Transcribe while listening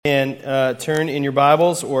And turn in your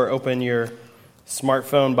Bibles or open your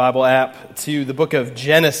smartphone Bible app to the book of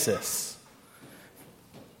Genesis.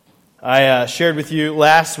 I shared with you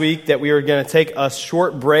last week that we were going to take a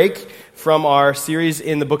short break from our series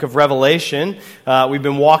in the book of Revelation. We've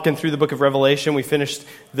been walking through the book of Revelation. We finished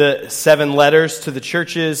the 7 letters to the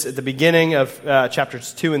churches at the beginning of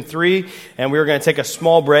chapters 2 and 3, and we were going to take a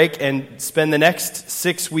small break and spend the next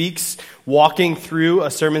 6 weeks walking through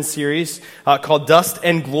a sermon series called Dust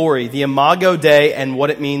and Glory, the Imago Dei and what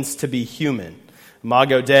it means to be human.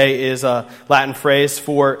 Imago Dei is a Latin phrase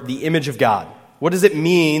for the image of God. What does it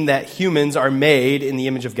mean that humans are made in the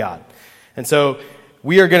image of God? And so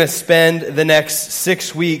we are going to spend the next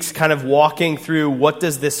 6 weeks kind of walking through what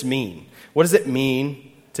does this mean? What does it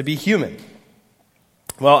mean to be human?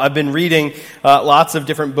 Well, I've been reading lots of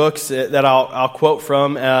different books that I'll quote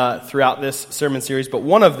from throughout this sermon series, but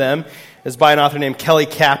one of them is by an author named Kelly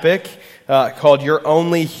Kapic called You're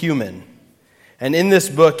Only Human. And in this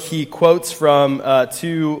book, he quotes from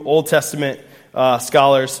 2 Old Testament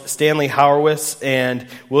scholars, Stanley Hauerwas and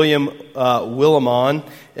William Willimon.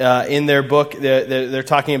 In their book, they're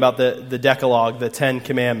talking about the Decalogue, the 10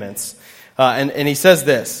 Commandments. And he says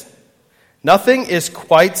this: nothing is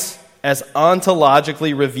quite as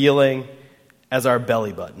ontologically revealing as our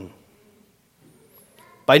belly button.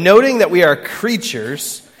 By noting that we are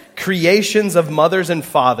creatures, creations of mothers and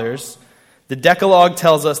fathers, the Decalogue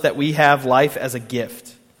tells us that we have life as a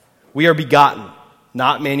gift. We are begotten,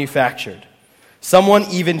 not manufactured. Someone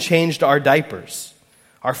even changed our diapers,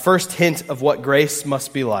 our first hint of what grace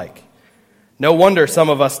must be like. No wonder some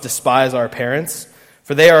of us despise our parents,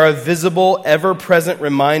 for they are a visible, ever-present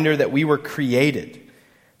reminder that we were created,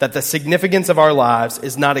 that the significance of our lives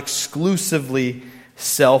is not exclusively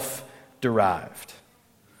self-derived.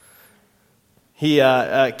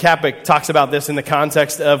 Kapic talks about this in the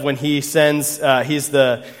context of when he sends, he's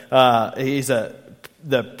the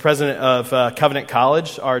president of Covenant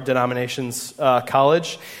College, our denomination's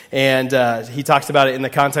college, and he talks about it in the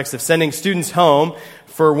context of sending students home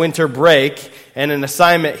for winter break, and an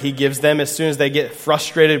assignment he gives them as soon as they get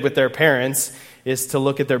frustrated with their parents is to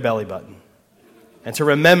look at their belly button and to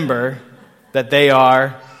remember that they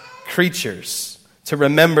are creatures. To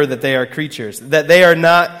remember that they are creatures, that they are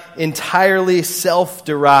not entirely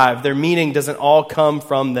self-derived. Their meaning doesn't all come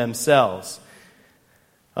from themselves.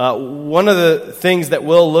 One of the things that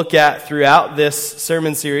we'll look at throughout this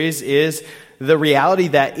sermon series is the reality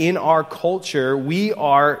that in our culture, we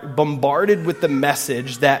are bombarded with the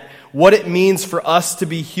message that what it means for us to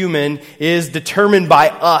be human is determined by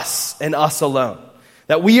us and us alone.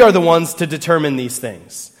 That we are the ones to determine these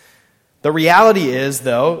things. The reality is,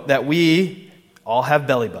 though, that we all have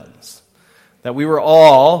belly buttons. That we were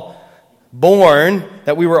all born,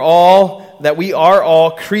 that we are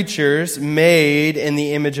all creatures made in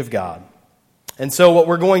the image of God. And so what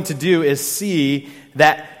we're going to do is see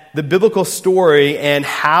that the biblical story and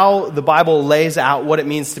how the Bible lays out what it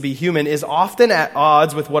means to be human is often at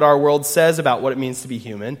odds with what our world says about what it means to be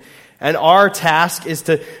human. And our task is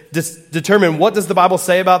to determine what does the Bible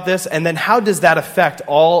say about this, and then how does that affect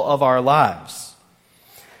all of our lives.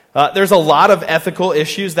 There's a lot of ethical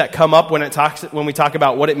issues that come up when we talk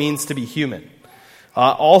about what it means to be human.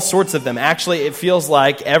 All sorts of them. Actually, it feels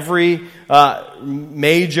like every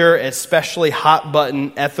major, especially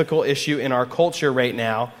hot-button ethical issue in our culture right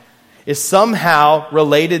now is somehow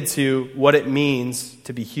related to what it means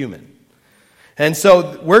to be human. And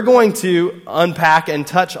so we're going to unpack and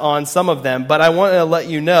touch on some of them, but I want to let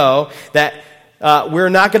you know that we're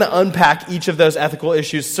not going to unpack each of those ethical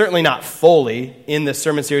issues, certainly not fully in this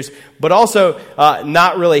sermon series, but also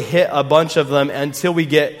not really hit a bunch of them until we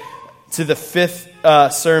get to the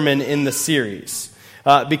 5th sermon in the series.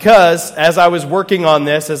 Because as I was working on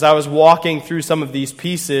this, as I was walking through some of these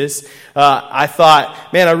pieces, I thought,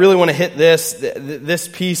 man, I really want to hit this. This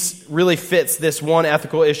piece really fits this one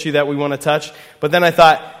ethical issue that we want to touch. But then I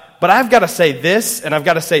thought, but I've got to say this, and I've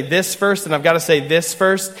got to say this first, and I've got to say this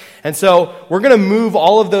first. And so we're going to move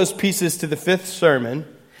all of those pieces to the 5th sermon,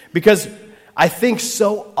 because I think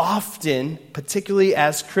so often, particularly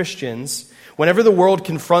as Christians, whenever the world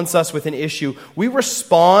confronts us with an issue, we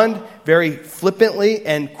respond very flippantly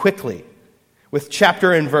and quickly with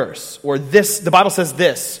chapter and verse, or this, the Bible says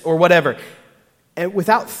this, or whatever, and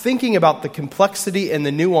without thinking about the complexity and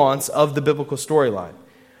the nuance of the biblical storyline.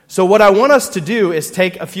 So what I want us to do is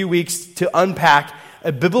take a few weeks to unpack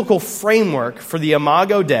a biblical framework for the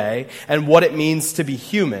Imago Dei and what it means to be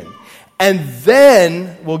human. And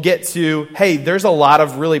then we'll get to, hey, there's a lot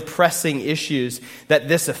of really pressing issues that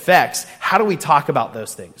this affects. How do we talk about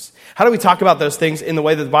those things? How do we talk about those things in the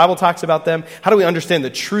way that the Bible talks about them? How do we understand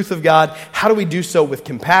the truth of God? How do we do so with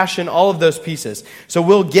compassion? All of those pieces. So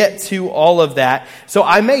we'll get to all of that. So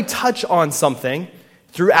I may touch on something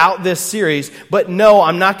throughout this series, but no,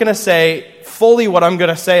 I'm not going to say fully what I'm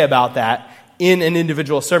going to say about that in an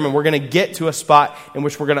individual sermon. We're going to get to a spot in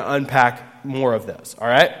which we're going to unpack more of those, all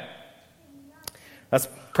right? That's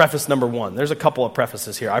preface number one. There's a couple of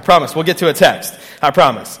prefaces here. I promise. We'll get to a text. I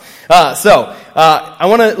promise. I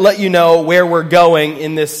want to let you know where we're going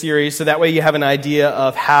in this series so that way you have an idea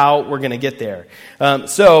of how we're going to get there.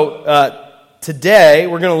 Today,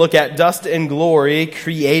 we're going to look at dust and glory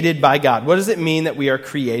created by God. What does it mean that we are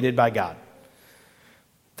created by God?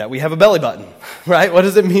 That we have a belly button, right? What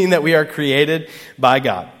does it mean that we are created by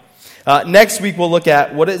God? Next week, we'll look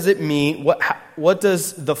at what does it mean, what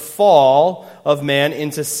does the fall of man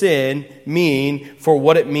into sin mean for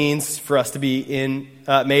what it means for us to be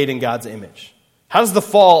made in God's image? How does the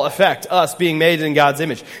fall affect us being made in God's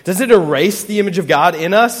image? Does it erase the image of God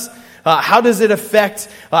in us? How does it affect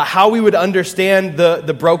how we would understand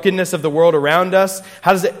the brokenness of the world around us?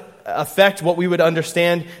 How does it affect what we would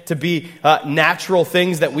understand to be natural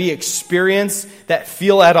things that we experience that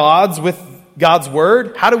feel at odds with God's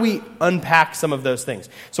word? How do we unpack some of those things?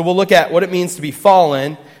 So we'll look at what it means to be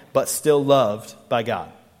fallen but still loved by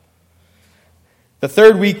God. The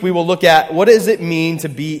third week we will look at what does it mean to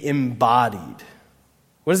be embodied?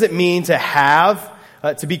 What does it mean to have,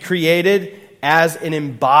 to be created as an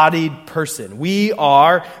embodied person? We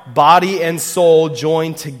are body and soul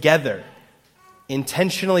joined together.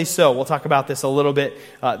 Intentionally so. We'll talk about this a little bit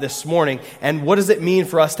this morning. And what does it mean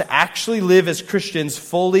for us to actually live as Christians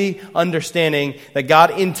fully understanding that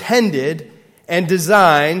God intended and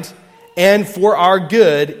designed and for our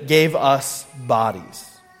good gave us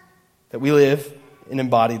bodies? That we live an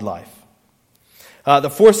embodied life. The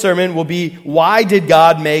fourth sermon will be, why did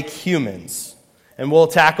God make humans? And we'll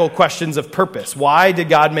tackle questions of purpose. Why did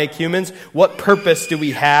God make humans? What purpose do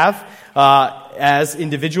we have as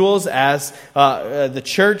individuals, as the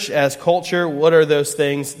church, as culture? What are those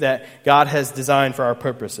things that God has designed for our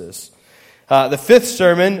purposes? The fifth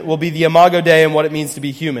sermon will be the Imago Dei and what it means to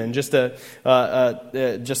be human, just like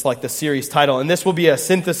the series title. And this will be a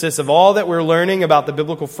synthesis of all that we're learning about the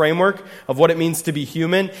biblical framework of what it means to be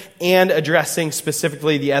human and addressing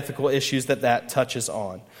specifically the ethical issues that touches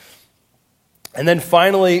on. And then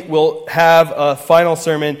finally, we'll have a final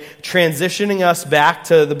sermon transitioning us back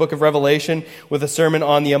to the book of Revelation with a sermon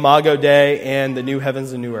on the Imago Dei and the new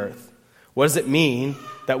heavens and new earth. What does it mean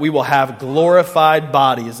that we will have glorified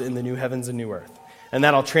bodies in the new heavens and new earth? And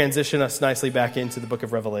that'll transition us nicely back into the book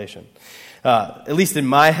of Revelation. At least in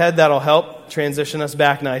my head, that'll help transition us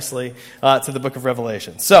back nicely to the book of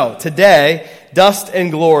Revelation. So today, dust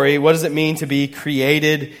and glory, what does it mean to be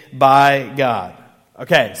created by God?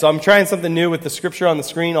 Okay, so I'm trying something new with the scripture on the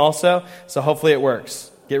screen also, so hopefully it works.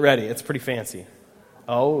 Get ready, it's pretty fancy.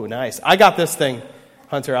 Oh, nice. I got this thing,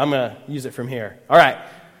 Hunter. I'm going to use it from here. All right,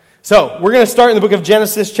 so we're going to start in the book of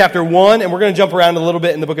Genesis chapter 1, and we're going to jump around a little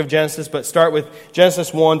bit in the book of Genesis, but start with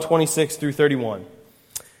Genesis 1, 26 through 31.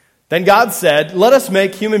 Then God said, "Let us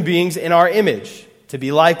make human beings in our image, to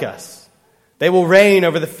be like us. They will reign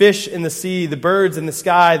over the fish in the sea, the birds in the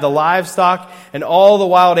sky, the livestock, and all the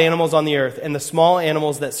wild animals on the earth, and the small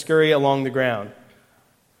animals that scurry along the ground."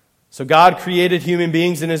 So God created human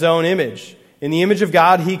beings in His own image. In the image of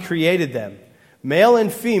God, He created them. Male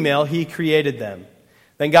and female, He created them.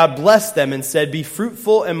 Then God blessed them and said, "Be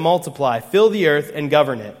fruitful and multiply, fill the earth and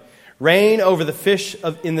govern it. Reign over the fish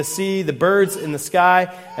in the sea, the birds in the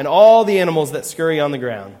sky, and all the animals that scurry on the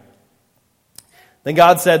ground." Then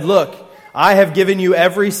God said, "Look, I have given you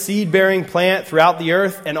every seed-bearing plant throughout the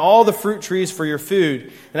earth and all the fruit trees for your food.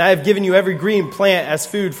 And I have given you every green plant as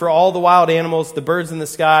food for all the wild animals, the birds in the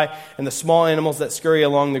sky, and the small animals that scurry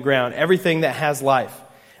along the ground, everything that has life."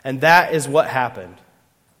 And that is what happened.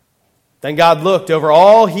 Then God looked over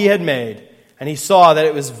all He had made, and He saw that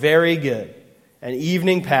it was very good. And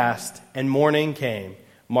evening passed, and morning came,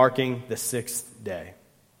 marking the sixth day.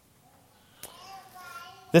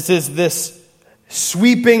 This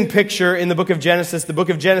sweeping picture in the book of Genesis. The book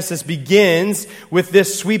of Genesis begins with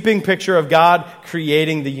this sweeping picture of God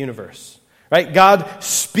creating the universe. Right? God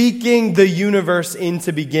speaking the universe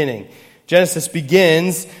into beginning. Genesis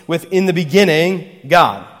begins with, in the beginning,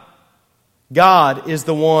 God. God is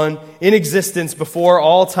the one in existence before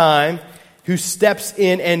all time who steps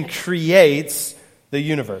in and creates the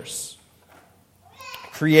universe.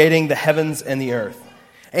 Creating the heavens and the earth.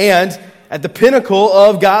 And at the pinnacle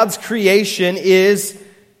of God's creation is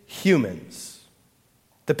humans.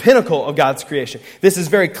 The pinnacle of God's creation. This is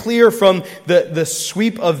very clear from the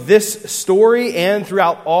sweep of this story and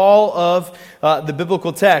throughout all of the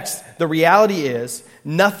biblical text. The reality is,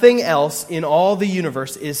 nothing else in all the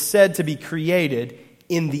universe is said to be created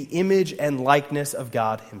in the image and likeness of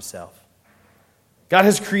God himself. God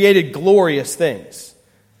has created glorious things.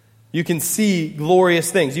 You can see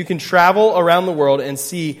glorious things. You can travel around the world and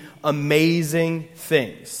see amazing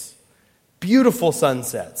things. Beautiful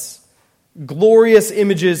sunsets. Glorious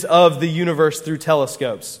images of the universe through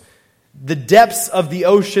telescopes. The depths of the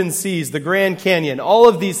ocean seas, the Grand Canyon, all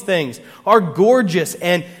of these things are gorgeous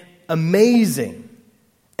and amazing.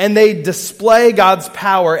 And they display God's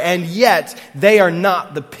power, and yet they are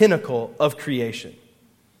not the pinnacle of creation.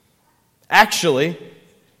 Actually,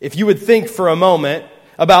 if you would think for a moment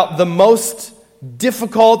about the most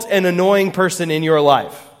difficult and annoying person in your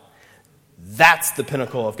life, that's the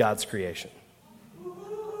pinnacle of God's creation.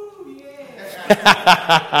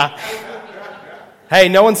 Hey,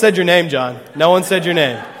 no one said your name, John. No one said your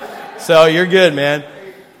name. So you're good, man.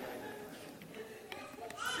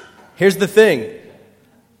 Here's the thing.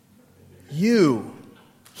 You,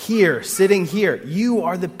 here, sitting here, you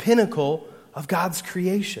are the pinnacle of God's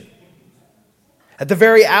creation. At the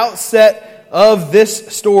very outset of this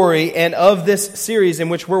story and of this series in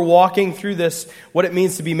which we're walking through this, what it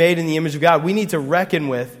means to be made in the image of God, we need to reckon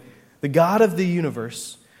with the God of the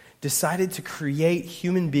universe decided to create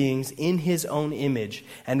human beings in his own image,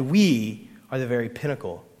 and we are the very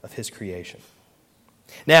pinnacle of his creation.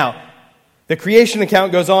 Now, the creation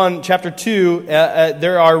account goes on, chapter 2.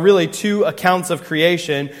 There are really two accounts of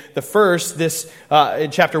creation. The first,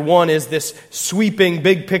 in chapter 1, is this sweeping,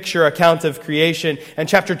 big picture account of creation. And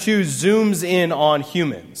chapter 2 zooms in on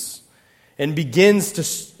humans and begins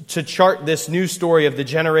to chart this new story of the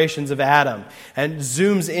generations of Adam and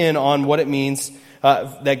zooms in on what it means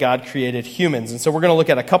that God created humans. And so we're going to look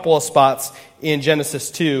at a couple of spots in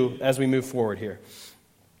Genesis 2 as we move forward here.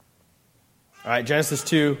 All right, Genesis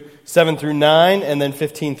 2, 7 through 9, and then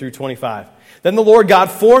 15 through 25. Then the Lord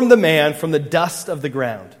God formed the man from the dust of the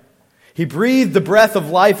ground. He breathed the breath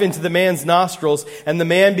of life into the man's nostrils, and the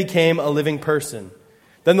man became a living person.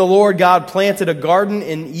 Then the Lord God planted a garden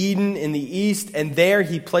in Eden in the east, and there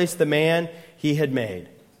he placed the man he had made.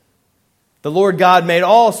 The Lord God made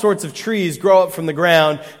all sorts of trees grow up from the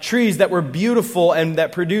ground, trees that were beautiful and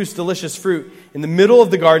that produced delicious fruit. In the middle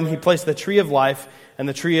of the garden, he placed the tree of life and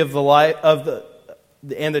the tree of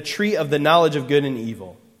the tree of the knowledge of good and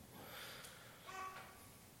evil.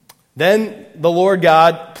 Then the Lord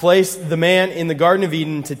God placed the man in the Garden of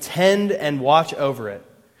Eden to tend and watch over it.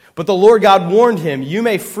 But the Lord God warned him, "You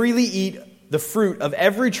may freely eat the fruit of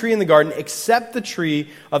every tree in the garden except the tree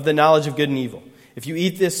of the knowledge of good and evil. If you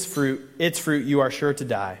eat its fruit, you are sure to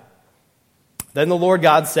die." Then the Lord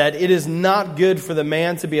God said, "It is not good for the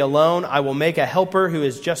man to be alone. I will make a helper who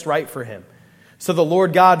is just right for him." So the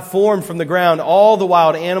Lord God formed from the ground all the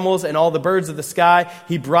wild animals and all the birds of the sky.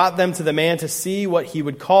 He brought them to the man to see what he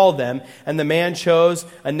would call them, and the man chose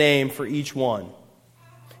a name for each one.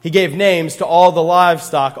 He gave names to all the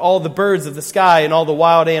livestock, all the birds of the sky, and all the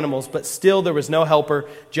wild animals, but still there was no helper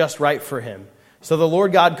just right for him. So the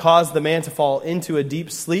Lord God caused the man to fall into a deep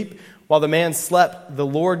sleep. While the man slept, the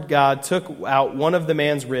Lord God took out one of the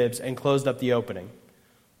man's ribs and closed up the opening.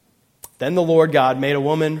 Then the Lord God made a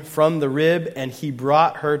woman from the rib, and he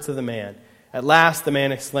brought her to the man. At last the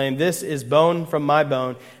man exclaimed, "This is bone from my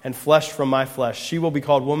bone and flesh from my flesh. She will be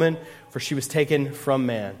called woman, for she was taken from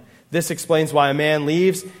man." This explains why a man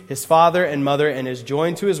leaves his father and mother and is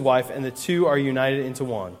joined to his wife, and the two are united into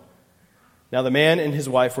one. Now the man and his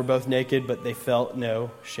wife were both naked, but they felt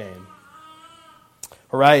no shame.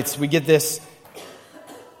 All right, we get this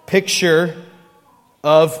picture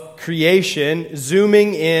of creation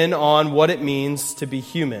zooming in on what it means to be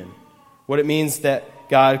human, what it means that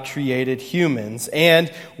God created humans.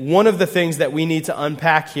 And one of the things that we need to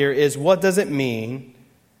unpack here is, what does it mean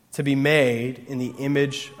to be made in the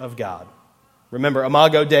image of God? Remember,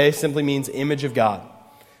 Imago Dei simply means image of God.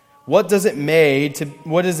 What does it mean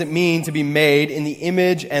to be made in the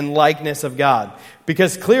image and likeness of God?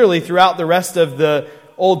 Because clearly throughout the rest of the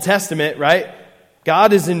Old Testament, right,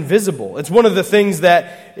 God is invisible. It's one of the things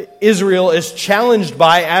that Israel is challenged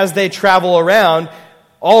by as they travel around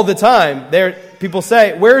all the time. People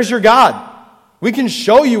say, "Where is your God? We can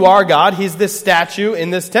show you our God. He's this statue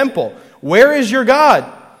in this temple. Where is your God?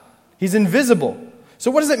 He's invisible."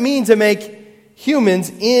 So what does it mean to make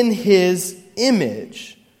humans in his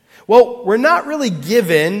image? Well, we're not really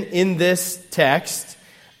given in this text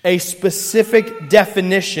a specific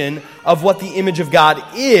definition of what the image of God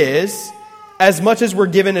is, as much as we're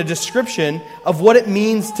given a description of what it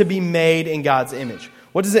means to be made in God's image.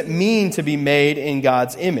 What does it mean to be made in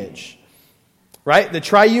God's image? Right? The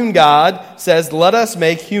triune God says, let us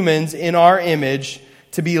make humans in our image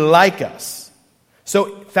to be like us.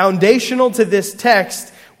 So foundational to this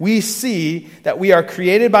text, we see that we are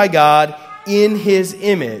created by God in His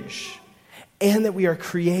image, and that we are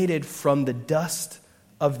created from the dust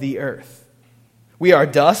of the earth. We are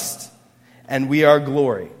dust, and we are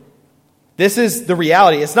glory. This is the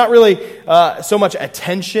reality. It's not really so much a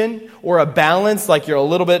tension or a balance, like you're a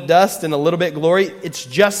little bit dust and a little bit glory. It's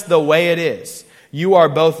just the way it is. You are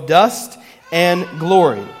both dust and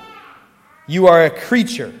glory. You are a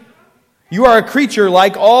creature. You are a creature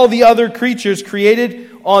like all the other creatures created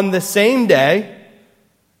on the same day,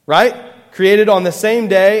 right? Created on the same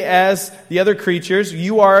day as the other creatures.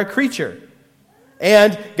 You are a creature.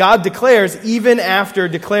 And God declares, even after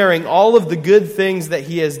declaring all of the good things that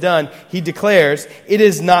He has done, He declares, it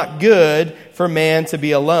is not good for man to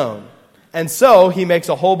be alone. And so He makes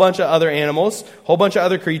a whole bunch of other animals, a whole bunch of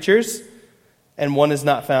other creatures, and one is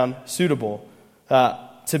not found suitable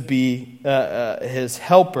to be His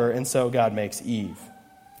helper, and so God makes Eve.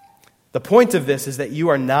 The point of this is that you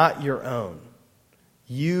are not your own.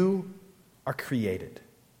 You are created.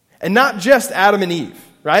 And not just Adam and Eve,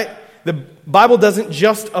 right? The Bible doesn't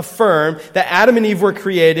just affirm that Adam and Eve were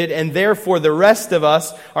created and therefore the rest of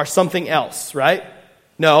us are something else, right?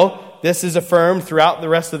 No, this is affirmed throughout the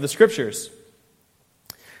rest of the Scriptures.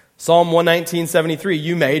 Psalm 119:73,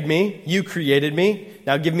 you made me, you created me,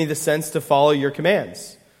 now give me the sense to follow your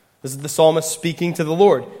commands. This is the psalmist speaking to the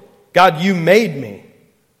Lord. God, you made me.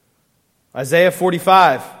 Isaiah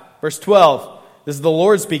 45, verse 12, this is the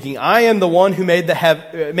Lord speaking. I am the one who made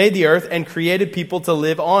the earth and created people to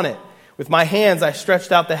live on it. With my hands I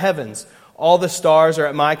stretched out the heavens. All the stars are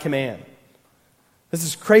at my command. This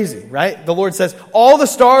is crazy, right? The Lord says, all the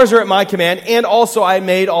stars are at my command, and also I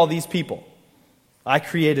made all these people. I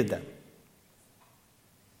created them.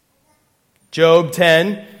 Job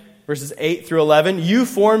 10, verses 8 through 11. You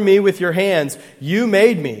formed me with your hands. You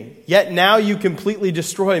made me. Yet now you completely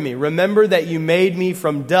destroy me. Remember that you made me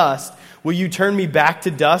from dust. Will you turn me back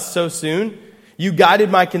to dust so soon? You guided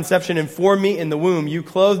my conception and formed me in the womb. You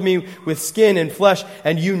clothed me with skin and flesh,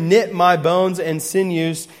 and you knit my bones and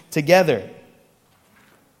sinews together.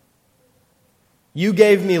 You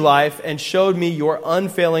gave me life and showed me your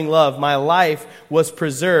unfailing love. My life was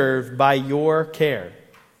preserved by your care.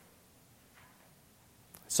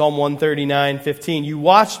 Psalm 139:15. You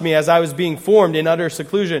watched me as I was being formed in utter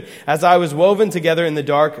seclusion, as I was woven together in the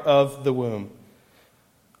dark of the womb.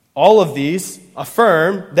 All of these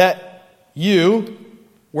affirm that you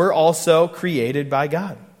were also created by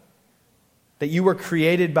God. That you were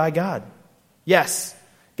created by God. Yes,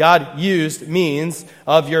 God used means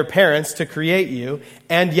of your parents to create you,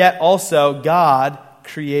 and yet also God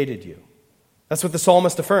created you. That's what the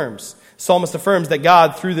psalmist affirms. The psalmist affirms that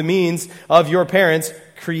God, through the means of your parents,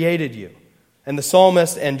 created you. And the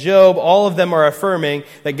psalmist and Job, all of them are affirming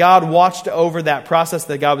that God watched over that process,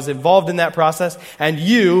 that God was involved in that process, and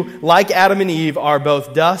you, like Adam and Eve, are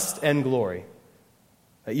both dust and glory.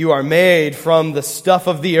 That you are made from the stuff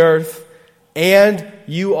of the earth, and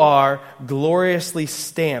you are gloriously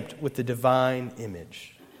stamped with the divine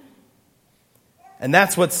image. And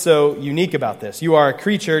that's what's so unique about this. You are a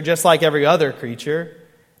creature just like every other creature,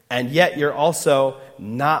 and yet you're also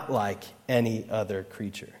not like any other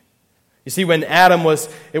creature. You see, when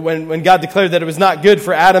God declared that it was not good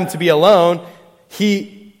for Adam to be alone,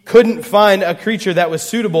 He couldn't find a creature that was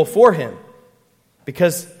suitable for him,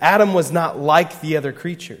 because Adam was not like the other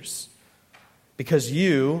creatures. Because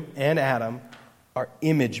you and Adam are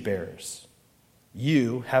image bearers.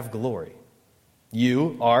 You have glory.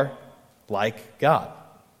 You are like God.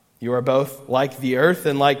 You are both like the earth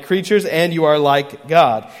and like creatures, and you are like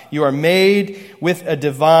God. You are made with a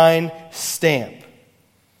divine stamp.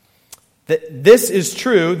 That this is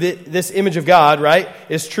true, this image of God, right,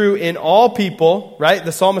 is true in all people, right?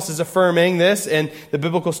 The psalmist is affirming this, and the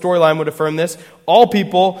biblical storyline would affirm this. All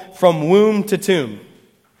people from womb to tomb.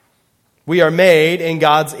 We are made in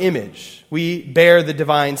God's image. We bear the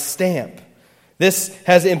divine stamp. This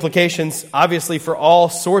has implications, obviously, for all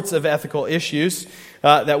sorts of ethical issues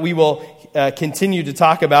that we will continue to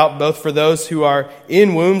talk about, both for those who are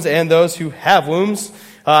in wombs and those who have wombs,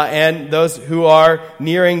 and those who are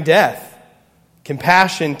nearing death.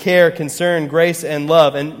 Compassion, care, concern, grace, and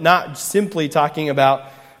love. And not simply talking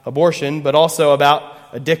about abortion, but also about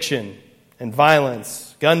addiction and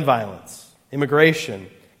violence, gun violence, immigration,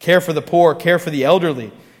 care for the poor, care for the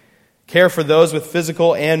elderly, care for those with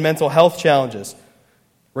physical and mental health challenges.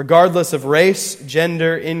 Regardless of race,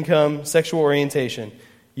 gender, income, sexual orientation,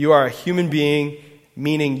 you are a human being,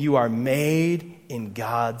 meaning you are made in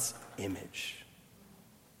God's image.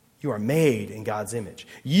 You are made in God's image.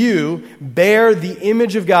 You bear the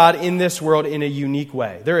image of God in this world in a unique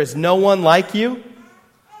way. There is no one like you.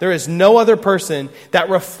 There is no other person that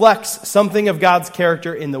reflects something of God's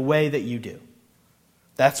character in the way that you do.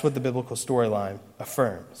 That's what the biblical storyline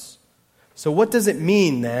affirms. So what does it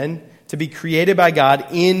mean then to be created by God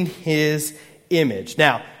in His image?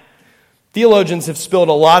 Now, theologians have spilled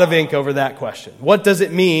a lot of ink over that question. What does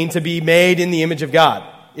it mean to be made in the image of God?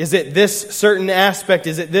 Is it this certain aspect?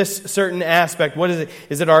 Is it this certain aspect? What is it?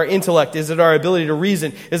 Is it our intellect? Is it our ability to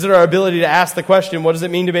reason? Is it our ability to ask the question, what does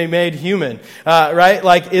it mean to be made human? Right?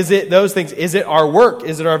 Like, is it those things? Is it our work?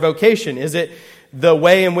 Is it our vocation? Is it the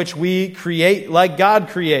way in which we create like God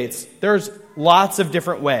creates? There's lots of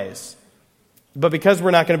different ways. But because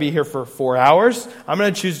we're not going to be here for 4 hours, I'm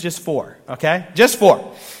going to choose just 4, okay? Just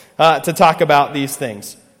 4 to talk about these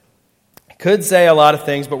things. I could say a lot of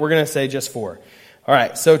things, but we're going to say just 4. All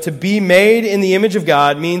right, so to be made in the image of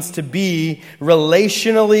God means to be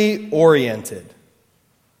relationally oriented.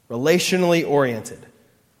 Relationally oriented.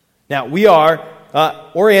 Now, we are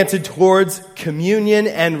oriented towards communion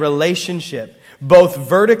and relationship, both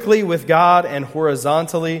vertically with God and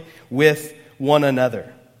horizontally with one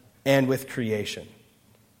another and with creation.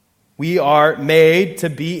 We are made to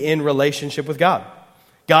be in relationship with God.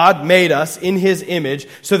 God made us in His image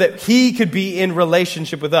so that He could be in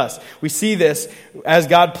relationship with us. We see this as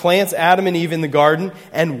God plants Adam and Eve in the garden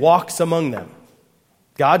and walks among them.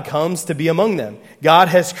 God comes to be among them. God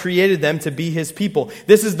has created them to be His people.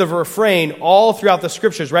 This is the refrain all throughout the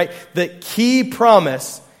Scriptures, right? The key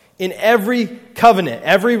promise in every covenant,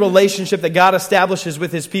 every relationship that God establishes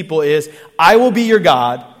with His people is, I will be your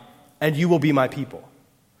God and you will be my people.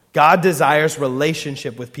 God desires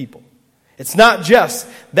relationship with people. It's not just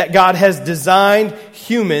that God has designed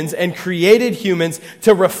humans and created humans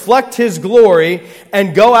to reflect His glory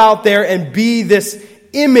and go out there and be this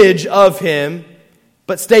image of Him,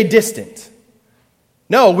 but stay distant.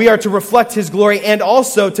 No, we are to reflect His glory and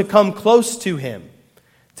also to come close to Him,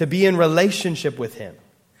 to be in relationship with Him.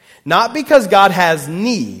 Not because God has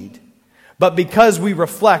need, but because we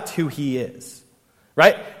reflect who He is.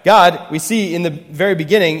 Right? God, we see in the very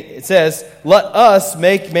beginning, it says, let us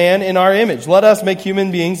make man in our image. Let us make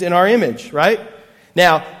human beings in our image, right?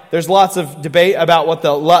 Now, there's lots of debate about what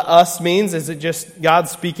the let us means. Is it just God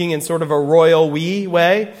speaking in sort of a royal we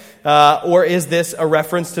way? Or is this a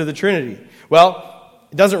reference to the Trinity? Well,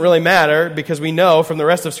 it doesn't really matter because we know from the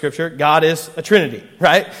rest of Scripture, God is a Trinity,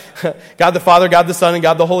 right? God the Father, God the Son, and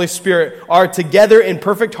God the Holy Spirit are together in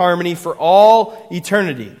perfect harmony for all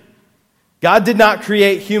eternity. God did not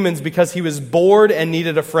create humans because He was bored and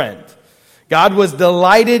needed a friend. God was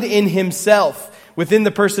delighted in Himself within the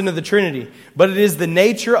person of the Trinity, but it is the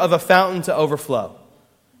nature of a fountain to overflow.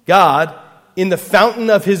 God, in the fountain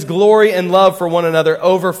of His glory and love for one another,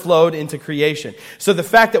 overflowed into creation. So the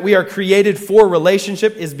fact that we are created for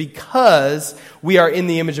relationship is because we are in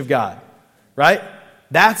the image of God, right?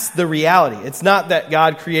 That's the reality. It's not that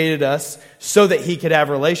God created us so that He could have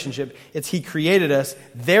a relationship. It's He created us,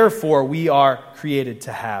 therefore we are created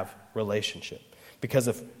to have relationship because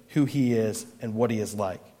of who He is and what He is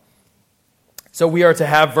like. So we are to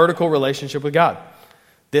have vertical relationship with God.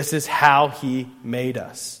 This is how He made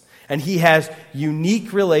us. And He has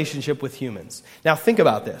unique relationship with humans. Now think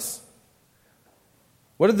about this.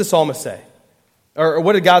 What did the psalmist say? Or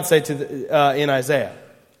what did God say to in Isaiah?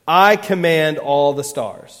 I command all the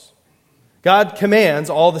stars. God commands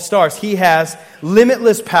all the stars. He has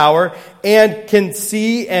limitless power and can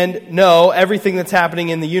see and know everything that's happening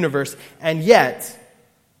in the universe. And yet,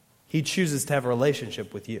 He chooses to have a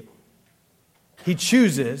relationship with you. He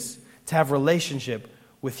chooses to have a relationship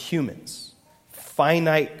with humans,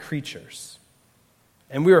 finite creatures.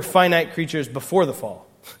 And we were finite creatures before the fall.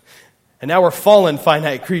 And now we're fallen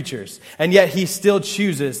finite creatures. And yet He still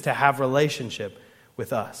chooses to have relationship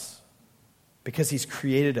with us because He's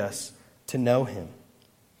created us to know Him.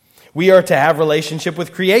 We are to have relationship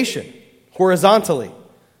with creation horizontally,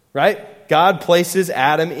 right? God places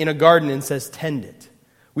Adam in a garden and says, tend it.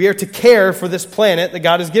 We are to care for this planet that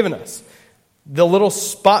God has given us. The little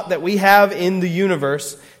spot that we have in the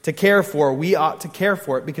universe to care for, we ought to care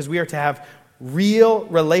for it because we are to have real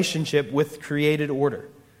relationship with created order,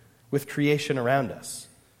 with creation around us.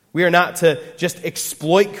 We are not to just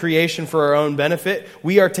exploit creation for our own benefit.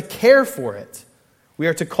 We are to care for it. We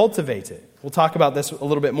are to cultivate it. We'll talk about this a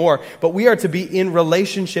little bit more. But we are to be in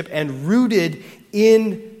relationship and rooted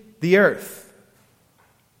in the earth.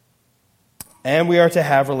 And we are to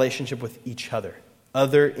have relationship with each other.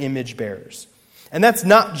 other image bearers. And that's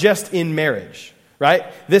not just in marriage, right?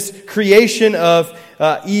 This creation of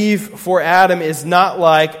Eve for Adam is not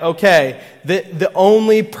like, okay, the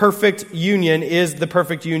only perfect union is the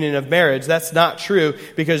perfect union of marriage. That's not true,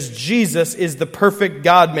 because Jesus is the perfect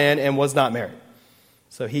God-man and was not married.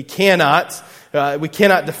 So we cannot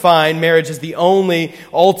define marriage as the only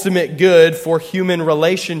ultimate good for human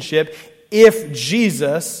relationship if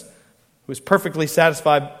Jesus, who was perfectly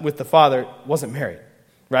satisfied with the Father, wasn't married,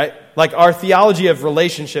 right? Like, our theology of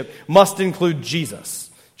relationship must include Jesus.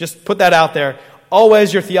 Just put that out there.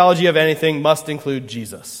 Always your theology of anything must include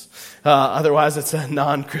Jesus. Otherwise, it's a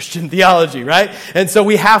non-Christian theology, right? And so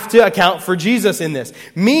we have to account for Jesus in this.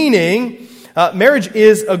 Meaning, marriage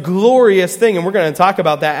is a glorious thing, and we're going to talk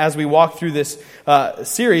about that as we walk through this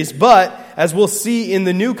series. But, as we'll see in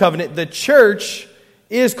the New Covenant, the church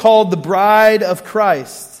is called the bride of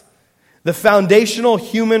Christ. The foundational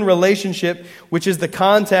human relationship, which is the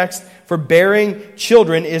context for bearing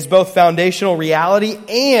children, is both foundational reality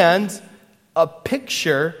and a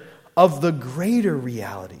picture of the greater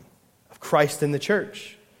reality of Christ and the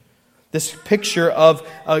church. This picture of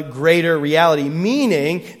a greater reality,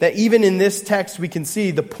 meaning that even in this text we can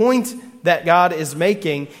see the point that God is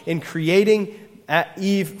making in creating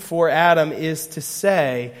Eve for Adam is to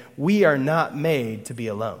say, we are not made to be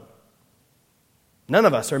alone. None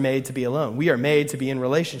of us are made to be alone. We are made to be in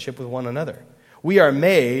relationship with one another. We are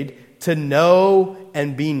made to know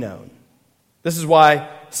and be known. This is why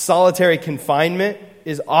solitary confinement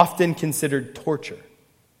is often considered torture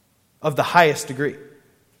of the highest degree.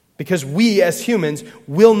 Because we as humans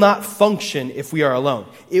will not function if we are alone.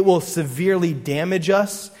 It will severely damage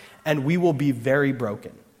us and we will be very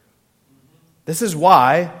broken. This is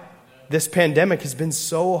why this pandemic has been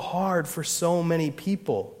so hard for so many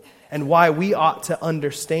people, and why we ought to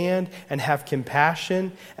understand and have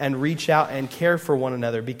compassion and reach out and care for one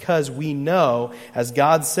another, because we know, as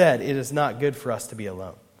God said, it is not good for us to be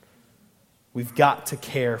alone. We've got to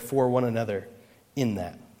care for one another in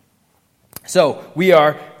that. So, we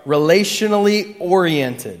are relationally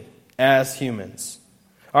oriented as humans.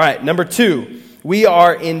 All right, number 2, we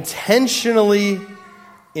are intentionally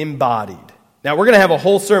embodied. Now, we're going to have a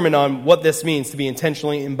whole sermon on what this means to be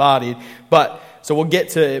intentionally embodied, so we'll get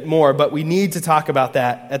to it more, but we need to talk about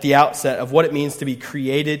that at the outset of what it means to be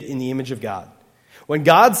created in the image of God. When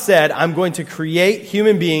God said, I'm going to create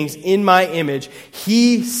human beings in my image,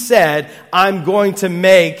 He said, I'm going to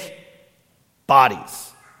make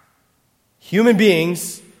bodies. Human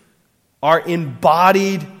beings are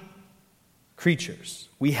embodied creatures.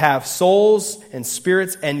 We have souls and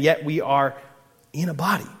spirits, and yet we are in a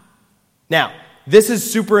body. Now, this is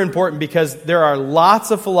super important because there are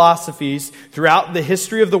lots of philosophies throughout the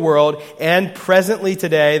history of the world and presently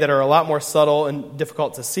today that are a lot more subtle and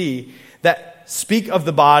difficult to see that speak of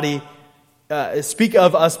the body, speak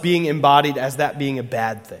of us being embodied as that being a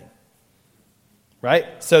bad thing.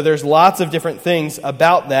 Right? So there's lots of different things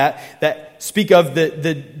about that speak of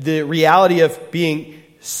the reality of being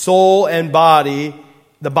soul and body.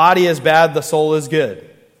 The body is bad, the soul is good.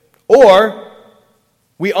 Or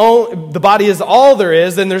the body is all there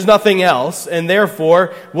is and there's nothing else, and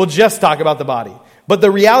therefore we'll just talk about the body. But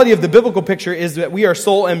the reality of the biblical picture is that we are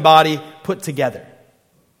soul and body put together.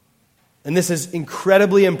 And this is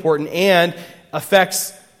incredibly important and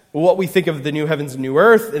affects what we think of the new heavens and new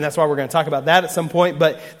earth, and that's why we're going to talk about that at some point.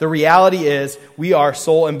 But the reality is we are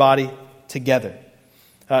soul and body together.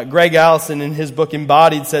 Greg Allison, in his book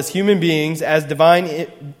Embodied, says human beings as divine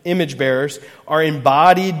image bearers are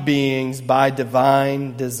embodied beings by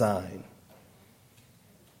divine design.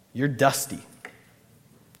 You're dusty,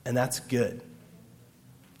 and that's good.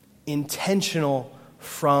 Intentional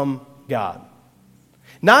from God.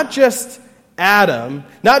 Not just Adam,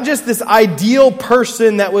 not just this ideal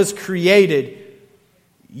person that was created.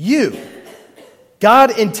 You.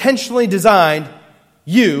 God intentionally designed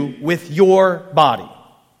you with your body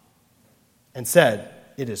and said,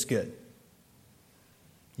 it is good.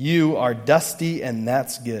 You are dusty, and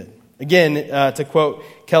that's good. Again, to quote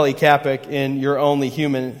Kelly Kapic in You're Only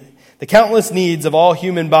Human, the countless needs of all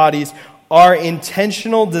human bodies are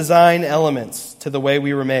intentional design elements to the way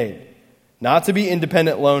we were made. Not to be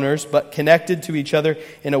independent loners, but connected to each other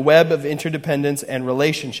in a web of interdependence and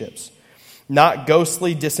relationships. Not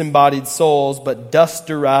ghostly, disembodied souls, but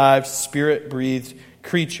dust-derived, spirit-breathed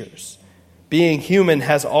creatures. Being human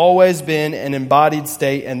has always been an embodied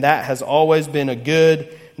state, and that has always been a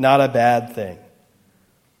good, not a bad thing.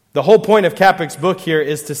 The whole point of Kapic's book here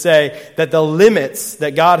is to say that the limits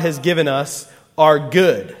that God has given us are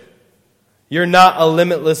good. You're not a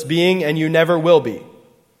limitless being, and you never will be.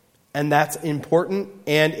 And that's important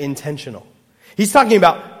and intentional. He's talking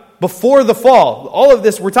about before the fall. All of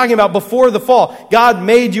this we're talking about before the fall. God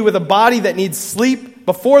made you with a body that needs sleep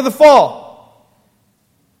before the fall.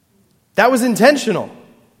 That was intentional.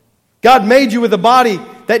 God made you with a body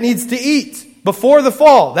that needs to eat before the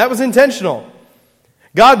fall. That was intentional.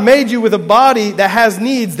 God made you with a body that has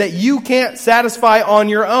needs that you can't satisfy on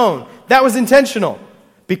your own. That was intentional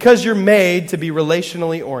because you're made to be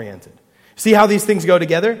relationally oriented. See how these things go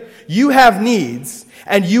together? You have needs,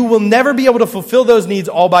 and you will never be able to fulfill those needs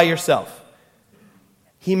all by yourself.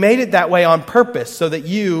 He made it that way on purpose so that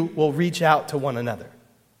you will reach out to one another.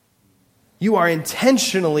 You are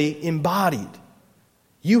intentionally embodied.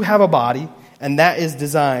 You have a body, and that is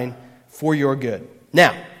designed for your good.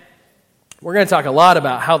 Now, we're going to talk a lot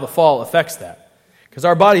about how the fall affects that, because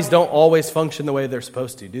our bodies don't always function the way they're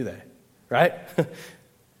supposed to, do they? Right?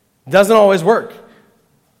 It doesn't always work.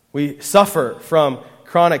 We suffer from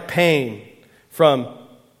chronic pain, from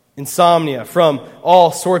insomnia, from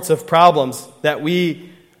all sorts of problems that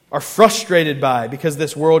we are frustrated by because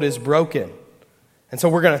this world is broken. And so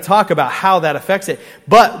we're going to talk about how that affects it.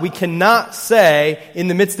 But we cannot say in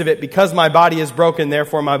the midst of it, because my body is broken,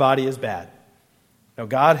 therefore my body is bad. No,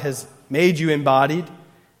 God has made you embodied,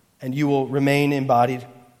 and you will remain embodied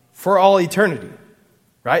for all eternity.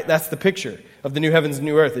 Right? That's the picture of the new heavens and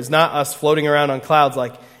new earth. It's not us floating around on clouds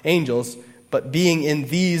like angels, but being in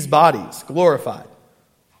these bodies, glorified.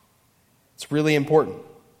 It's really important.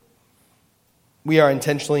 We are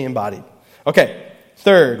intentionally embodied. Okay,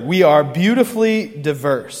 third, we are beautifully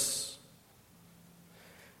diverse.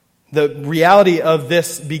 The reality of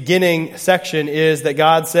this beginning section is that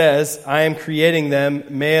God says, I am creating them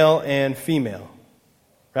male and female.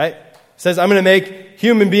 Right? It says, I'm going to make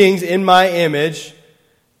human beings in my image.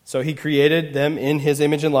 So he created them in his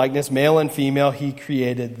image and likeness. Male and female, he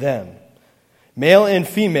created them. Male and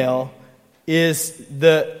female is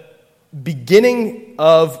the beginning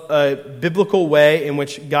of a biblical way in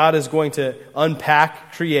which God is going to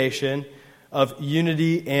unpack creation of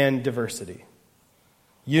unity and diversity.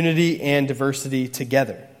 Unity and diversity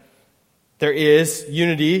together. There is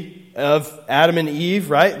unity of Adam and Eve,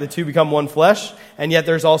 right? The two become one flesh, and yet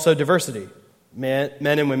there's also diversity. Men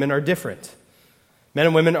and women are different. Men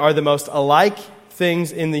and women are the most alike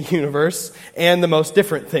things in the universe and the most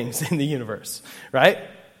different things in the universe, right?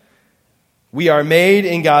 We are made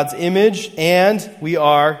in God's image, and we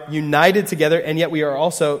are united together, and yet we are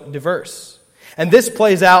also diverse. And this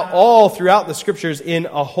plays out all throughout the Scriptures in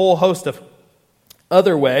a whole host of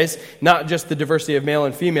other ways, not just the diversity of male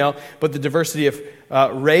and female, but the diversity of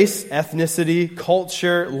race, ethnicity,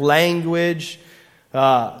 culture, language,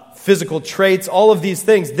 physical traits, all of these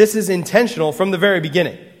things. This is intentional from the very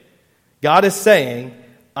beginning. God is saying,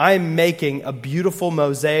 I'm making a beautiful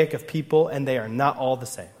mosaic of people, and they are not all the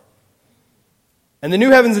same. And the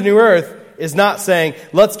new heavens and new earth is not saying,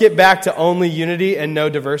 let's get back to only unity and no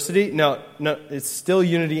diversity. No, it's still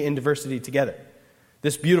unity and diversity together.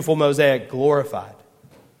 This beautiful mosaic glorified.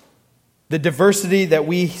 The diversity that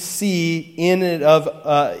we see in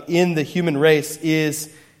the human race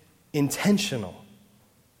is intentional.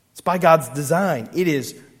 It's by God's design. It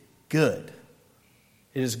is good.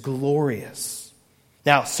 It is glorious.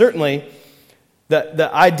 Now, certainly,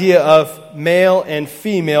 the idea of male and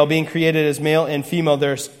female, being created as male and female,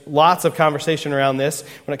 there's lots of conversation around this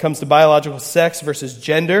when it comes to biological sex versus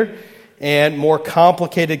gender, and more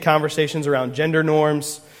complicated conversations around gender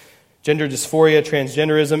norms, gender dysphoria,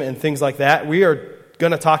 transgenderism, and things like that. We are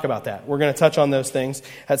going to talk about that. We're going to touch on those things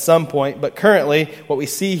at some point. But currently, what we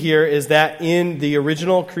see here is that in the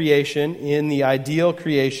original creation, in the ideal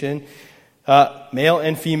creation, male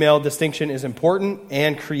and female distinction is important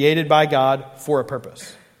and created by God for a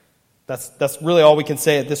purpose. That's really all we can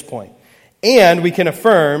say at this point. And we can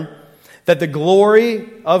affirm that the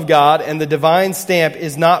glory of God and the divine stamp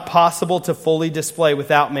is not possible to fully display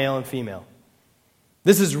without male and female.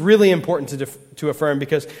 This is really important to affirm,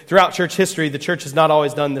 because throughout church history, the church has not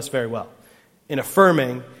always done this very well in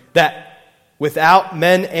affirming that without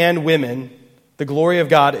men and women, the glory of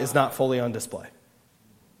God is not fully on display.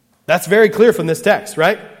 That's very clear from this text,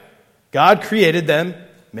 right? God created them,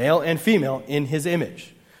 male and female, in his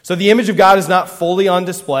image. So the image of God is not fully on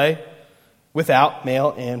display without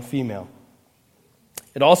male and female.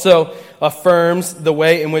 It also affirms the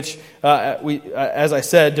way in which, as I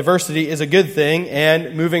said, diversity is a good thing,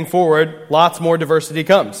 and moving forward, lots more diversity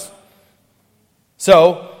comes.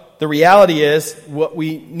 So the reality is, what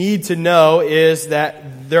we need to know is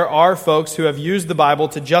that there are folks who have used the Bible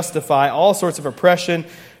to justify all sorts of oppression,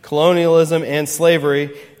 colonialism, and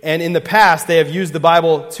slavery, and in the past they have used the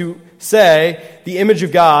Bible to say the image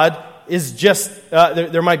of God is just,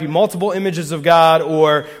 there might be multiple images of God,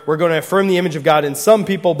 or we're going to affirm the image of God in some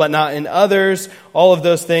people but not in others, all of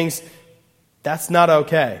those things, that's not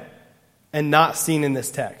okay and not seen in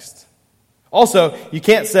this text. Also, you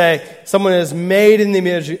can't say someone is made in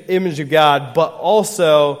the image of God, but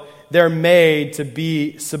also they're made to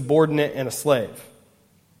be subordinate and a slave.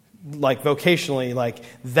 Like vocationally, like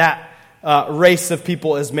that race of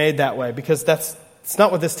people is made that way, because that's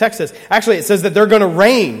not what this text says. Actually, it says that they're going to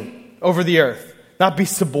reign over the earth, not be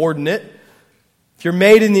subordinate. If you're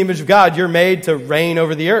made in the image of God, you're made to reign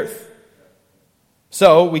over the earth.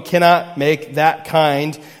 So we cannot make that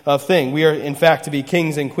kind of thing. We are, in fact, to be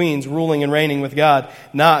kings and queens, ruling and reigning with God,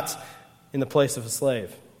 not in the place of a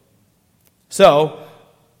slave. So,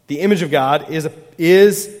 the image of God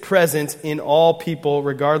is present in all people,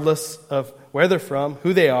 regardless of where they're from,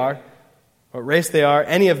 who they are, what race they are,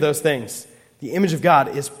 any of those things. The image of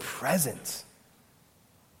God is present.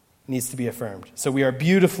 It needs to be affirmed. So we are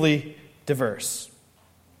beautifully diverse.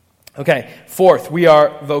 Okay, fourth, we are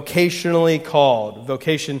vocationally called.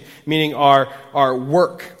 Vocation meaning our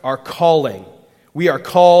work, our calling. We are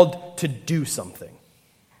called to do something.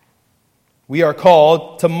 We are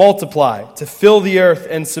called to multiply, to fill the earth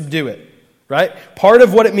and subdue it. Right? Part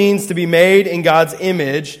of what it means to be made in God's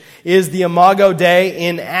image is the Imago Dei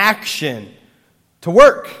in action. To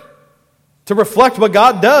work. To reflect what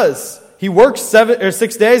God does. He works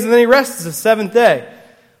 6 days and then he rests the seventh day.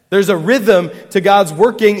 There's a rhythm to God's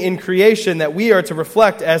working in creation that we are to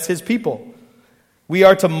reflect as His people. We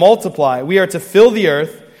are to multiply. We are to fill the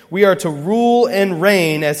earth. We are to rule and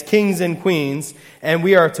reign as kings and queens. And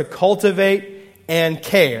we are to cultivate and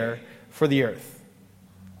care for the earth.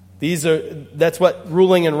 That's what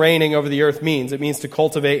ruling and reigning over the earth means. It means to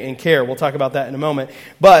cultivate and care. We'll talk about that in a moment.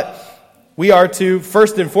 But we are to,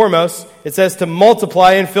 first and foremost, it says to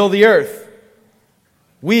multiply and fill the earth.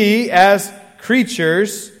 We, as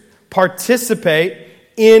creatures, participate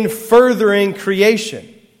in furthering creation.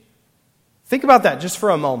 Think about that just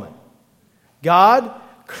for a moment. God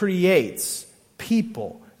creates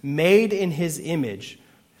people made in His image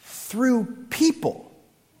through people.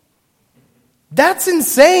 That's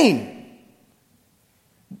insane.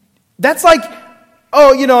 That's like,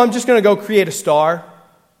 I'm just going to go create a star.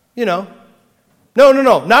 No,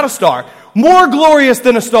 not a star. More glorious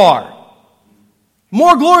than a star.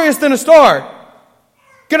 More glorious than a star.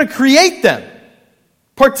 Going to create them.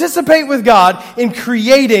 Participate with God in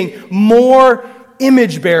creating more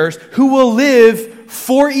image bearers who will live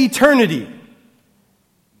for eternity.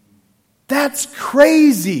 That's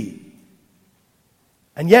crazy.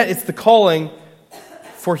 And yet it's the calling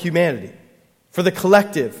for humanity, for the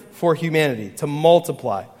collective, for humanity, to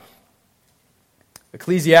multiply.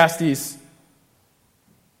 Ecclesiastes,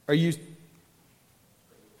 are you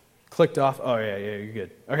clicked off? Oh, yeah, you're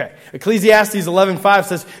good. Okay. Ecclesiastes 11:5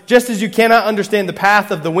 says, just as you cannot understand the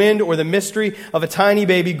path of the wind or the mystery of a tiny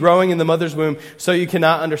baby growing in the mother's womb, so you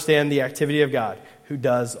cannot understand the activity of God, who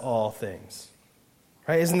does all things.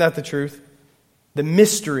 Right? Isn't that the truth? The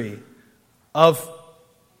mystery of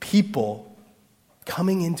people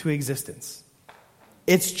coming into existence.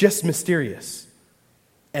 It's just mysterious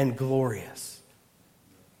and glorious.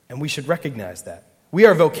 And we should recognize that. We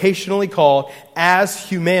are vocationally called as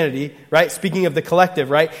humanity, right? Speaking of the collective,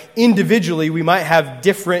 right? Individually, we might have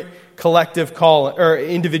different collective call or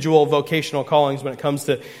individual vocational callings when it comes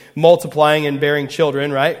to multiplying and bearing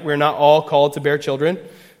children, right? We're not all called to bear children.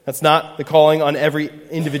 That's not the calling on every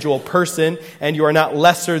individual person, and you are not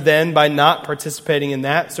lesser than by not participating in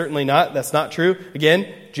that. Certainly not. That's not true.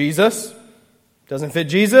 Again, Jesus doesn't fit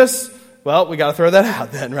Jesus. Well, we got to throw that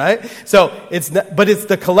out then, right? So it's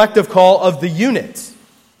the collective call of the unit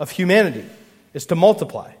of humanity is to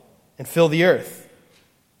multiply and fill the earth.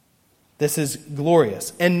 This is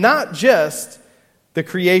glorious. And not just the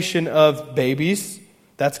creation of babies.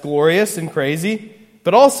 That's glorious and crazy.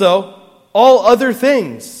 But also all other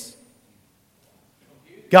things.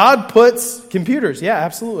 God puts computers. Yeah,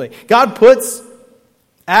 absolutely. God puts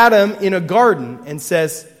Adam in a garden and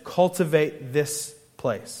says, cultivate this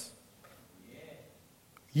place.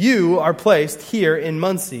 You are placed here in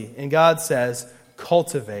Muncie, and God says,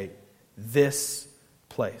 cultivate this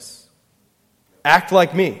place. Act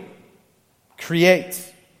like me. Create.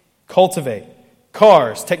 Cultivate.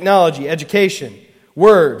 Cars, technology, education,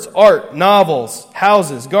 words, art, novels,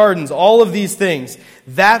 houses, gardens, all of these things.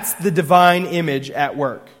 That's the divine image at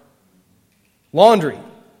work. Laundry,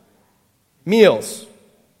 meals,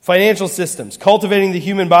 financial systems, cultivating the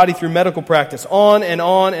human body through medical practice, on and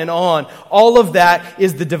on and on. All of that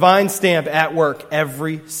is the divine stamp at work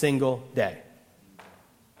every single day.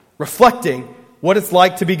 Reflecting what it's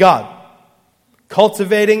like to be God.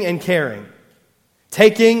 cultivating and caring,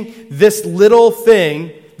 taking this little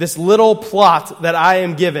thing, this little plot that I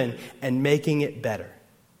am given, and making it better.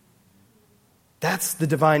 That's the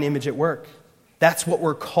divine image at work. That's what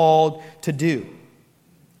we're called to do.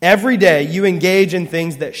 Every day you engage in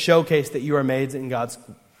things that showcase that you are made in God's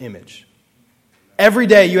image. Every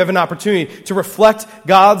day you have an opportunity to reflect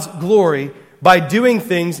God's glory by doing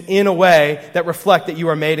things in a way that reflect that you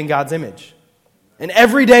are made in God's image. And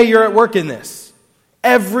every day you're at work in this.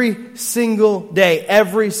 Every single day,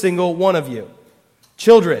 every single one of you.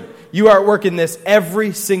 Children, you are at work in this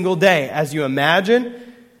every single day as you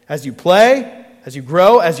imagine, as you play, as you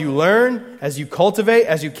grow, as you learn, as you cultivate,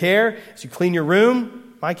 as you care, as you clean your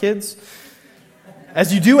room, my kids.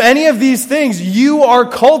 As you do any of these things, you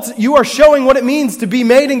are showing what it means to be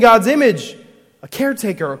made in God's image. A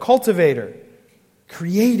caretaker, a cultivator,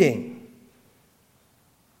 creating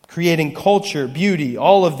culture, beauty,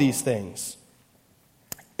 all of these things.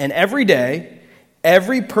 And every day,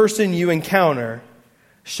 every person you encounter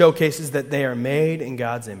showcases that they are made in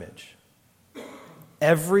God's image.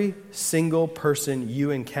 Every single person you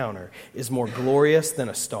encounter is more glorious than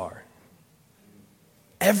a star.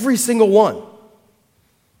 Every single one.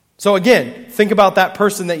 So again, think about that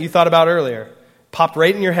person that you thought about earlier. Popped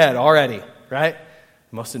right in your head already, right?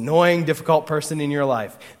 The most annoying, difficult person in your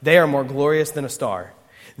life. They are more glorious than a star.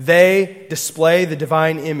 They display the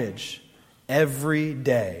divine image every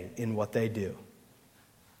day in what they do.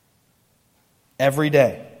 Every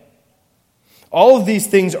day. All of these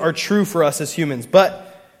things are true for us as humans,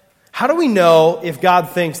 but how do we know if God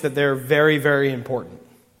thinks that they're very, very important?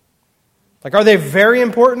 Like, are they very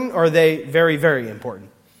important or are they very, very important?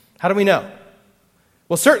 How do we know?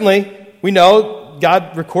 Well, certainly, we know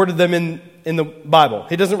God recorded them in the Bible.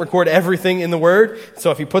 He doesn't record everything in the Word,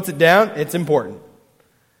 so if He puts it down, it's important.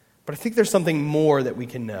 But I think there's something more that we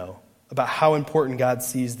can know about how important God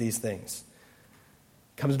sees these things.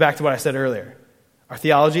 It comes back to what I said earlier. Our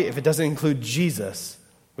theology, if it doesn't include Jesus,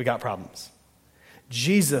 we got problems.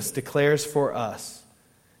 Jesus declares for us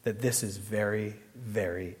that this is very,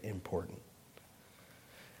 very important.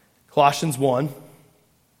 Colossians 1.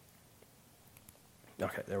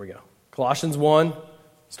 Okay, there we go. Colossians 1,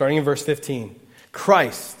 starting in verse 15.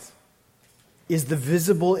 Christ is the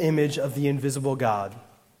visible image of the invisible God.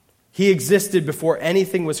 He existed before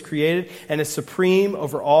anything was created and is supreme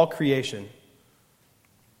over all creation.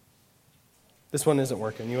 This one isn't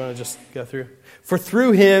working. You want to just go through? For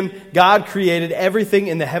through Him, God created everything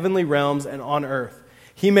in the heavenly realms and on earth.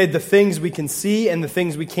 He made the things we can see and the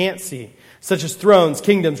things we can't see, such as thrones,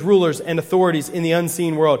 kingdoms, rulers, and authorities in the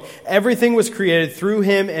unseen world. Everything was created through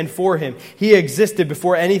Him and for Him. He existed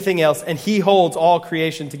before anything else, and He holds all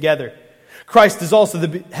creation together. Christ is also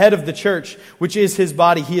the head of the church, which is His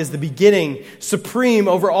body. He is the beginning, supreme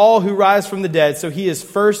over all who rise from the dead, so He is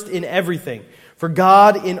first in everything. For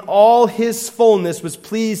God, in all His fullness, was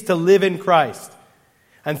pleased to live in Christ.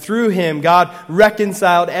 And through Him, God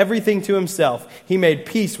reconciled everything to Himself. He made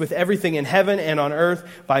peace with everything in heaven and on earth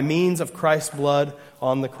by means of Christ's blood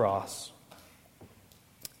on the cross.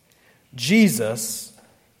 Jesus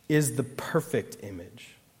is the perfect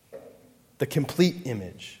image, the complete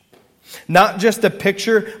image. Not just a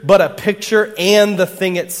picture, but a picture and the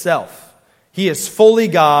thing itself. He is fully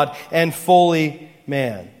God and fully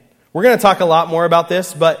man. We're going to talk a lot more about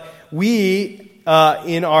this, but we,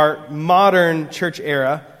 in our modern church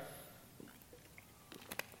era,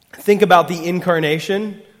 think about the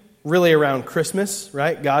incarnation really around Christmas,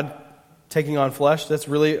 right? God taking on flesh. That's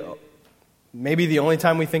really maybe the only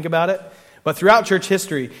time we think about it. But throughout church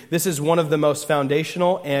history, this is one of the most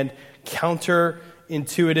foundational and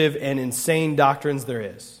counterintuitive and insane doctrines there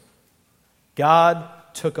is. God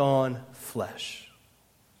took on flesh.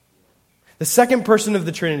 The second person of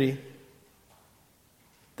the Trinity,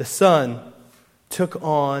 the Son, took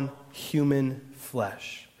on human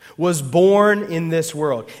flesh, was born in this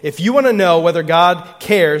world. If you want to know whether God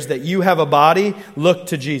cares that you have a body, look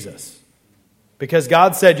to Jesus. Because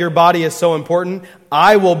God said, your body is so important,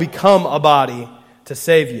 I will become a body to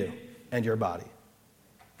save you and your body.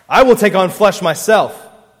 I will take on flesh myself.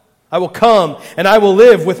 I will come and I will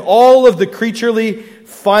live with all of the creaturely,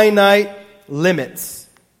 finite limits.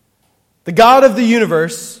 The God of the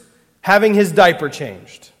universe having His diaper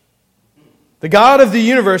changed. The God of the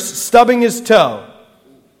universe stubbing His toe.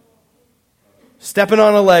 Stepping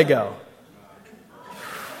on a Lego.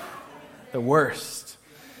 The worst.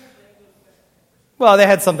 Well, they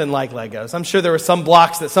had something like Legos. I'm sure there were some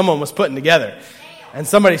blocks that someone was putting together and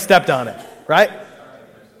somebody stepped on it, right?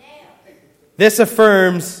 This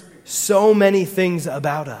affirms so many things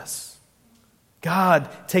about us. God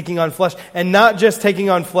taking on flesh, and not just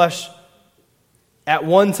taking on flesh at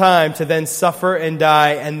one time to then suffer and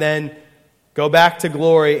die and then go back to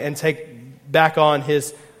glory and take back on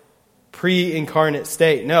his pre-incarnate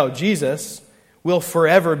state. No, Jesus will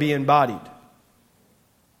forever be embodied.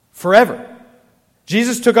 Forever.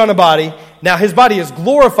 Jesus took on a body. Now his body is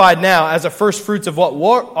glorified now as a first fruits of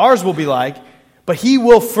what ours will be like, but he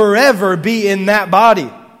will forever be in that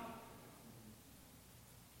body.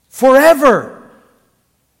 Forever.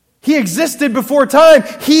 He existed before time.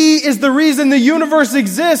 He is the reason the universe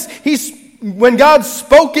exists. When God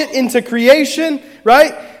spoke it into creation,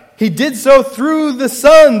 right? He did so through the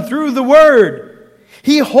Son, through the Word.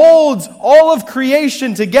 He holds all of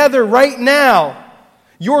creation together right now.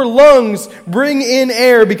 Your lungs bring in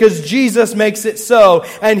air because Jesus makes it so,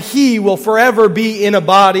 and He will forever be in a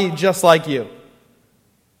body just like you.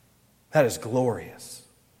 That is glorious.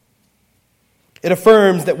 It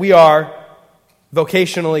affirms that we are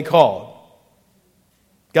vocationally called.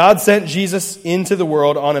 God sent Jesus into the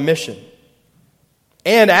world on a mission.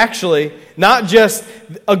 And actually, not just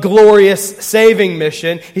a glorious saving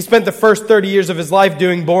mission. He spent the first 30 years of his life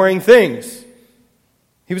doing boring things.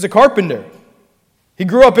 He was a carpenter. He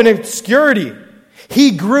grew up in obscurity.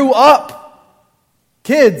 He grew up.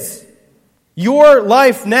 Kids, your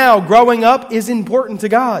life now growing up is important to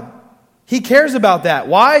God. He cares about that.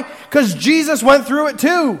 Why? Because Jesus went through it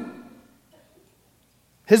too.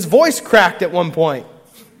 His voice cracked at one point.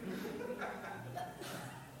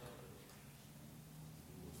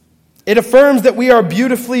 It affirms that we are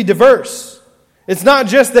beautifully diverse. It's not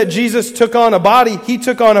just that Jesus took on a body. He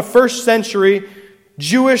took on a first century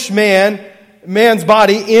Jewish man's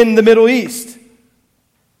body in the Middle East.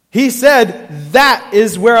 He said, that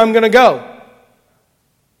is where I'm going to go.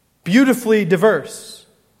 Beautifully diverse.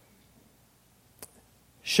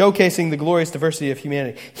 Showcasing the glorious diversity of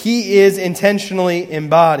humanity. He is intentionally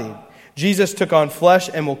embodied. Jesus took on flesh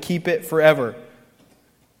and will keep it forever.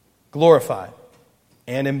 Glorified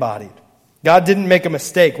and embodied. God didn't make a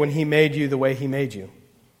mistake when He made you the way He made you.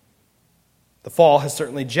 The fall has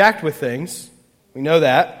certainly jacked with things. We know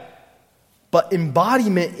that. But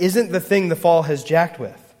embodiment isn't the thing the fall has jacked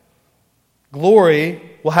with. Glory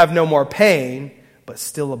will have no more pain, but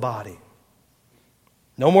still a body.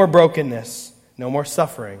 No more brokenness, no more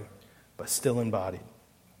suffering, but still embodied.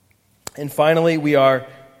 And finally,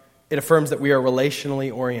 it affirms that we are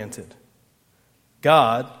relationally oriented.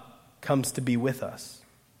 God comes to be with us,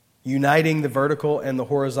 uniting the vertical and the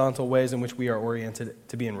horizontal ways in which we are oriented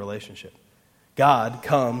to be in relationship. God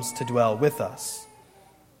comes to dwell with us.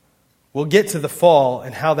 We'll get to the fall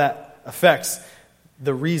and how that affects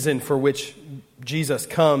the reason for which Jesus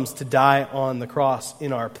comes to die on the cross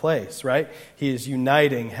in our place, right? He is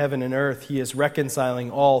uniting heaven and earth. He is reconciling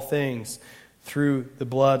all things through the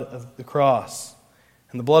blood of the cross.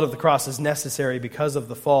 And the blood of the cross is necessary because of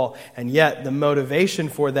the fall. And yet the motivation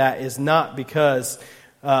for that is not because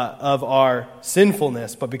of our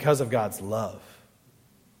sinfulness, but because of God's love.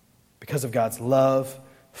 Because of God's love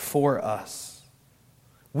for us.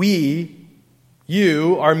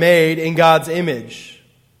 You are made in God's image.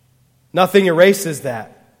 Nothing erases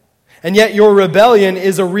that. And yet your rebellion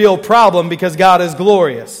is a real problem because God is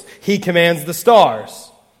glorious. He commands the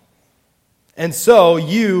stars. And so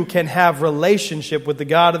you can have relationship with the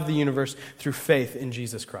God of the universe through faith in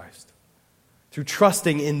Jesus Christ. Through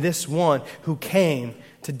trusting in this one who came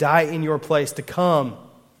to die in your place, to come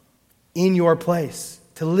in your place,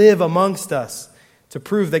 to live amongst us, to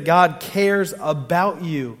prove that God cares about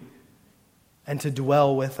you and to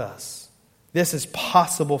dwell with us. This is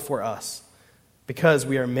possible for us because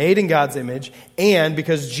we are made in God's image and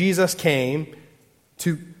because Jesus came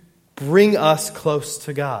to bring us close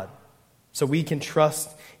to God so we can trust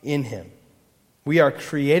in Him. We are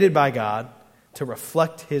created by God to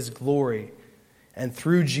reflect His glory, and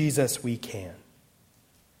through Jesus we can.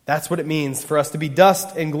 That's what it means for us to be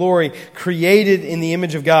dust and glory, created in the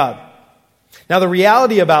image of God. Now, the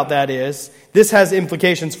reality about that is, this has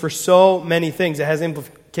implications for so many things. It has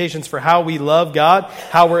implications for how we love God,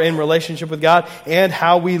 how we're in relationship with God, and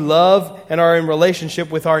how we love and are in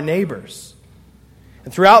relationship with our neighbors.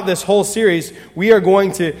 And throughout this whole series, we are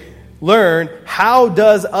going to learn how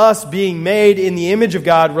does us being made in the image of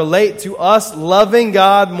God relate to us loving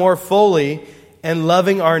God more fully and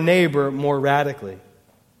loving our neighbor more radically.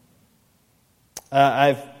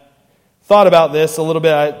 I've thought about this a little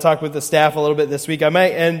bit. I talked with the staff a little bit this week. I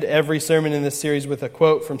might end every sermon in this series with a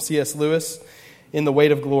quote from C.S. Lewis in The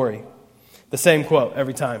Weight of Glory. The same quote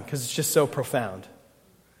every time because it's just so profound.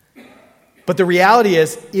 But the reality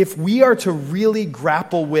is, if we are to really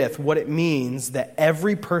grapple with what it means that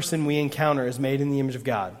every person we encounter is made in the image of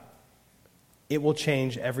God, it will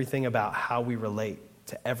change everything about how we relate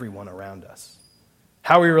to everyone around us.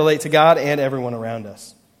 how we relate to God and everyone around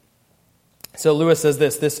us. So Lewis says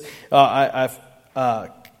this. I've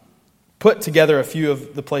put together a few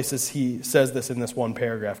of the places he says this in this one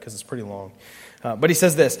paragraph because it's pretty long. But he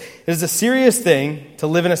says this: it is a serious thing to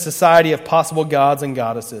live in a society of possible gods and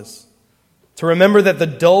goddesses. To remember that the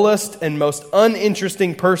dullest and most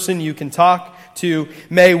uninteresting person you can talk to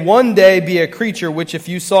may one day be a creature which, if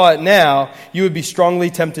you saw it now, you would be strongly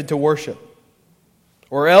tempted to worship.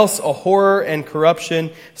 Or else a horror and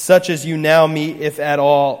corruption such as you now meet, if at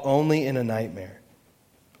all, only in a nightmare.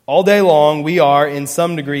 All day long, we are, in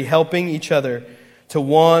some degree, helping each other to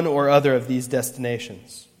one or other of these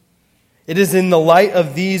destinations. It is in the light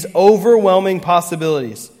of these overwhelming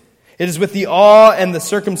possibilities, it is with the awe and the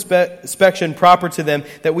circumspection proper to them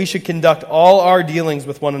that we should conduct all our dealings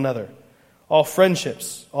with one another, all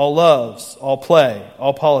friendships, all loves, all play,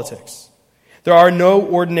 all politics. There are no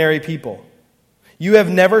ordinary people. You have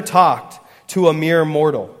never talked to a mere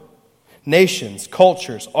mortal. Nations,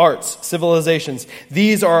 cultures, arts, civilizations,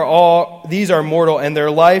 these are mortal, and their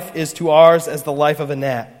life is to ours as the life of a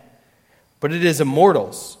gnat. But it is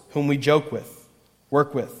immortals whom we joke with,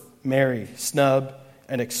 work with, marry, snub,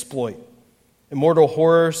 and exploit. Immortal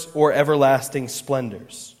horrors or everlasting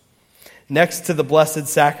splendors. Next to the blessed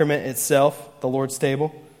sacrament itself, the Lord's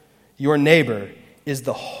table, your neighbor is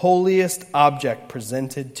the holiest object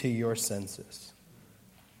presented to your senses.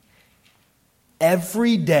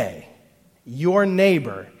 Every day, your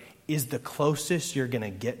neighbor is the closest you're going to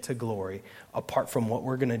get to glory, apart from what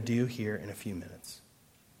we're going to do here in a few minutes.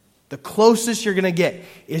 The closest you're going to get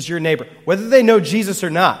is your neighbor. Whether they know Jesus or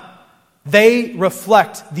not, they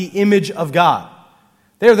reflect the image of God.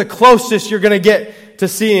 They're the closest you're going to get to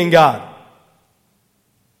seeing God.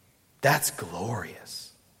 That's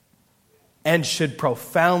glorious and should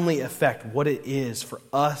profoundly affect what it is for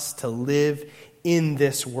us to live in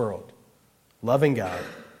this world, loving God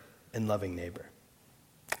and loving neighbor.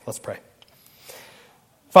 Let's pray.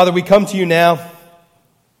 Father, we come to you now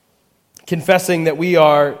confessing that we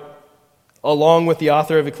are, along with the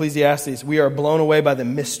author of Ecclesiastes, we are blown away by the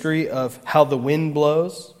mystery of how the wind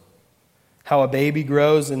blows, how a baby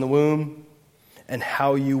grows in the womb, and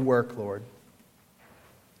how you work, Lord.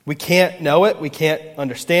 We can't know it, we can't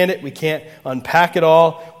understand it, we can't unpack it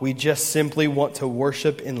all. We just simply want to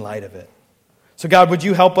worship in light of it. So God, would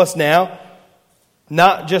you help us now?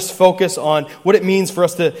 Not just focus on what it means for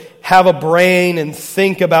us to have a brain and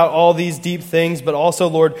think about all these deep things, but also,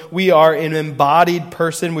 Lord, we are an embodied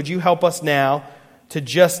person. Would you help us now to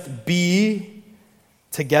just be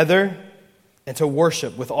together and to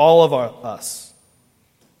worship with all of us?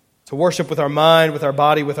 To worship with our mind, with our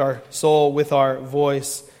body, with our soul, with our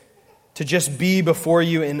voice. To just be before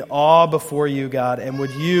you in awe before you, God. And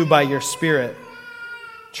would you, by your Spirit,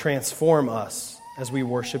 transform us as we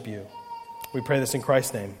worship you? We pray this in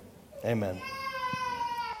Christ's name. Amen.